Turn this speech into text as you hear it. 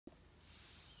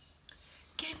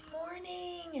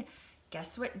morning.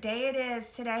 Guess what day it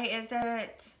is? Today is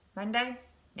it Monday?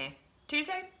 No.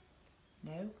 Tuesday?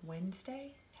 No.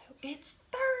 Wednesday? No. It's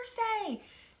Thursday.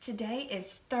 Today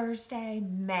is Thursday,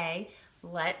 May.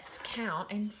 Let's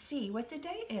count and see what the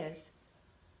date is.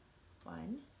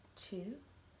 1, 2,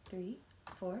 3,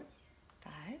 4,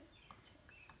 5, 6.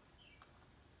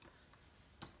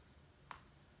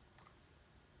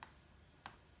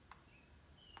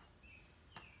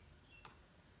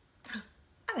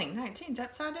 I think 19's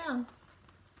upside down.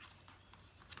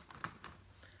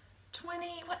 20,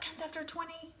 what comes after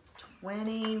 20?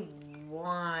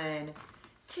 21.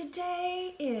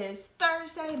 Today is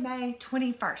Thursday, May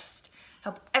 21st.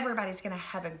 Hope everybody's gonna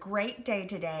have a great day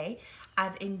today.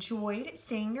 I've enjoyed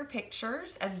seeing your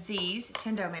pictures of Z's.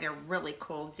 Tendo made a really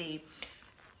cool Z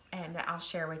that I'll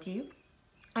share with you.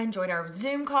 I enjoyed our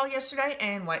Zoom call yesterday,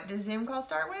 and what does Zoom call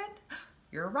start with?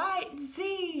 You're right,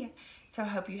 Z. So I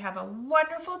hope you have a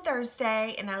wonderful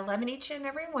Thursday, and I love each and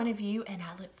every one of you, and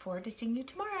I look forward to seeing you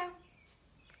tomorrow.